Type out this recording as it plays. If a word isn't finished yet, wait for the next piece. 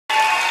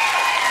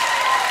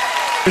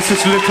This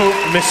is Little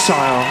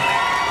Missile.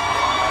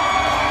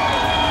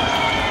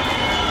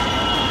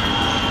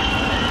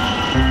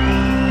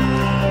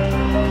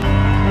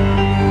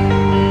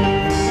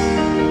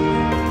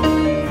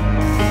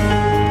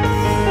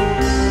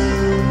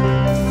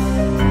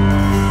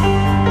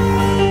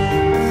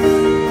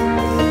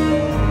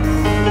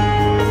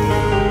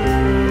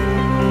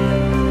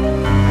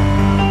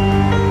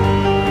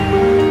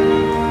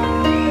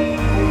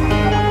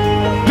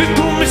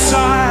 Little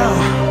missile,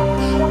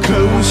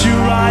 close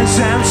your eyes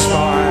and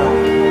smile.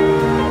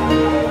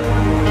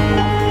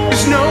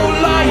 There's no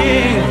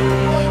lying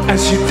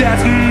as you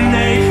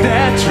detonate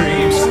their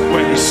dreams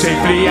when you're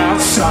safely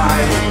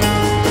outside.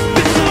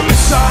 Little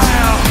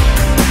missile,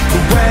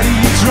 where do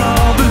you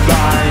draw the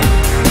line?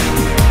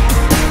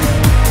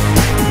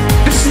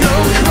 There's no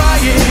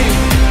crying,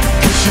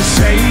 'cause you're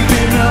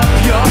saving up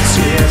your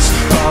tears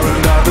for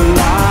another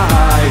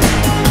life.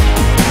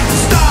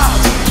 Stop!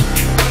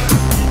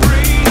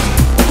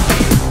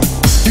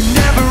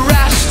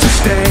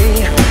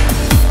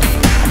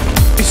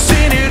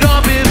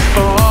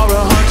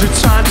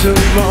 Times or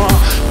more,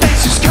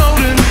 faces cold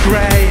and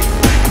grey.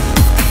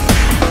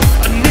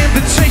 An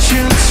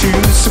invitation to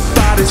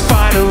somebody's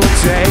final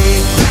day.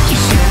 You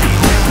said he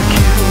never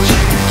kills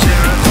you,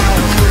 terrified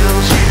of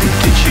thrills you.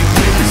 Did you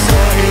really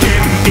say?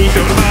 Didn't need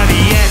the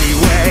money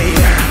anyway.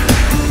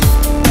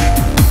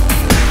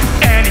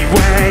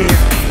 Anyway,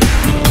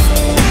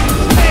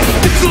 hey,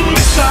 little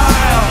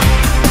missile,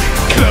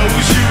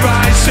 close your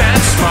eyes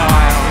and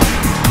smile.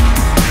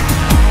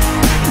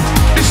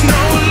 There's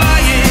no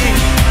lying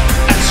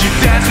as you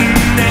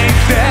detonate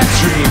their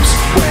dreams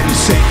when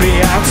you're safely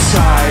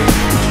outside.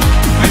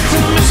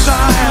 Little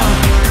missile,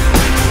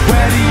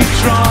 where do you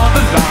draw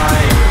the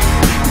line?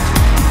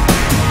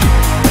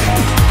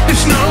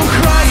 There's no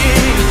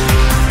crying,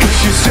 'cause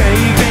you're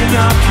saving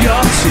up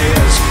your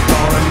tears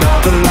for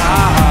another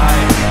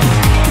life.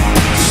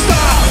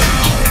 Stop!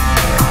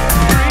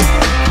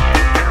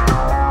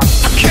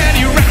 How can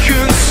you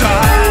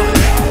reconcile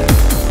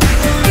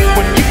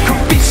when you can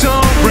be so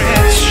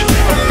rich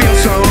or feel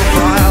so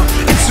vile?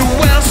 It's a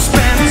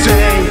well-spent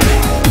day,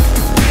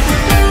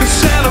 the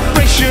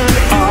celebration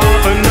of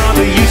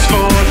another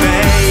useful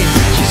day.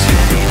 You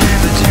said he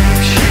never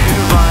takes you,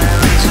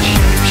 violates or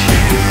shapes you.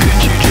 Could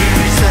you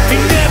truly say he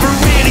never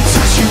really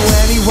touched you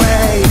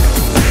anyway?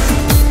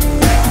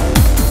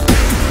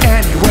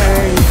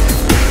 Anyway,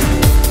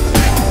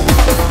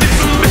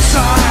 little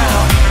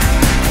missile,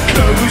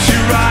 close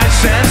your eyes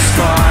and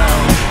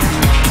smile.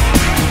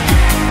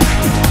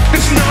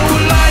 There's no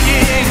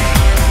lying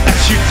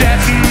as you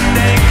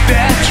detonate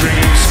their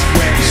dreams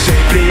when you're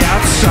safely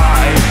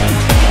outside.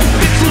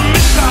 Little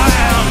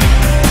missile,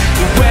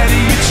 where do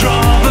you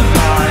draw the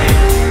line?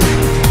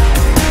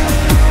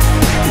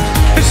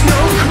 There's no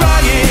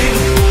crying,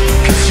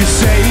 'cause you're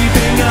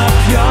saving up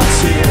your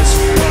tears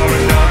for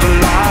another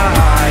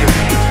life.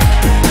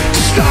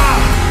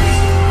 Stop!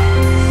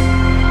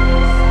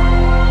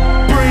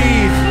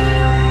 Breathe.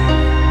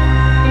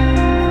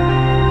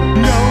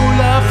 No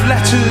love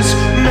letters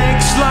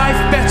makes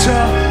life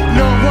better.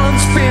 No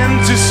one's been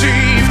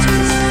deceived.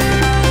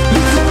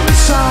 Little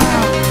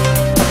missile,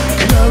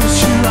 close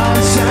your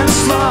eyes and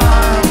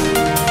smile.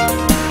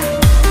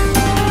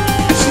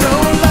 There's no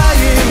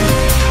lying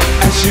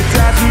as you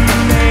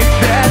detonate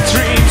their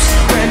dreams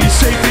when you're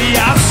safely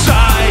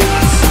outside.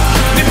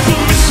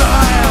 Little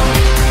missile,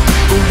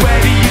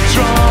 where do you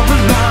draw the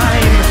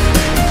line?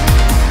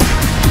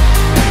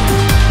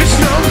 There's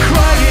no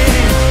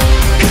crying,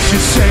 'cause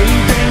you're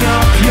saving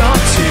up your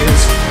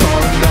tears for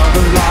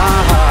another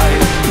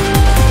life.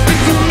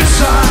 Little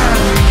missile,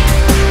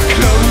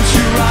 close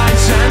your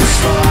eyes and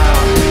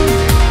smile.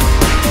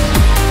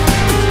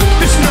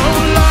 There's no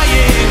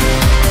lying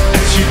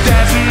as you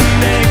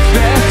detonate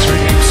their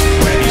dreams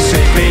when you're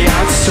safely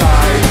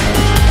outside.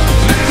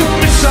 Little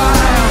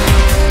missile,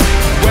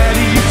 where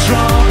do you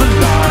draw the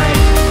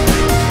line?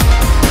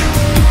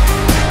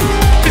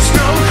 There's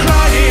no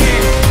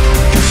crying,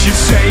 'cause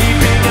you're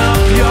saving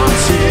up your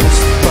tears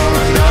for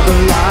another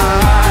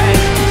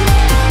life.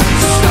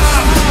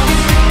 Stop!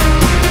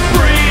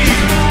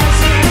 Breathe.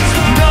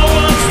 No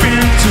one's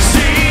been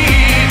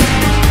deceived.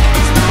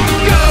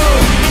 Go.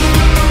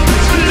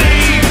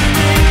 Leave.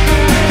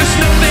 There's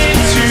nothing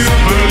to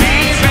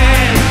believe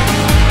in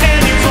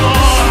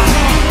anymore.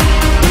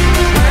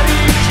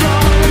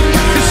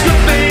 There's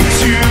nothing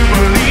to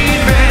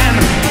believe in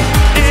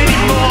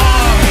anymore.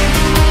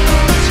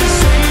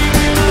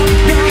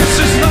 Because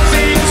there's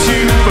nothing to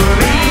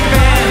believe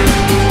in.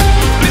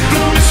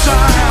 Little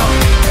missile,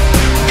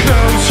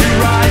 close your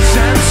eyes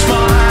and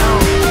smile.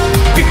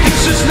 Because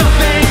there's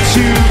nothing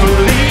to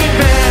believe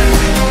in.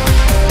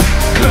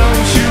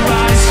 Close your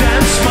eyes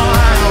and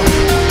smile.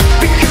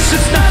 Because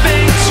there's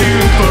nothing to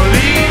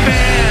believe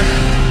in.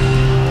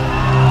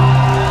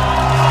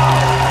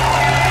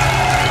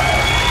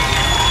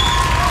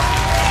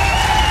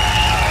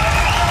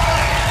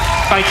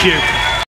 Thank you.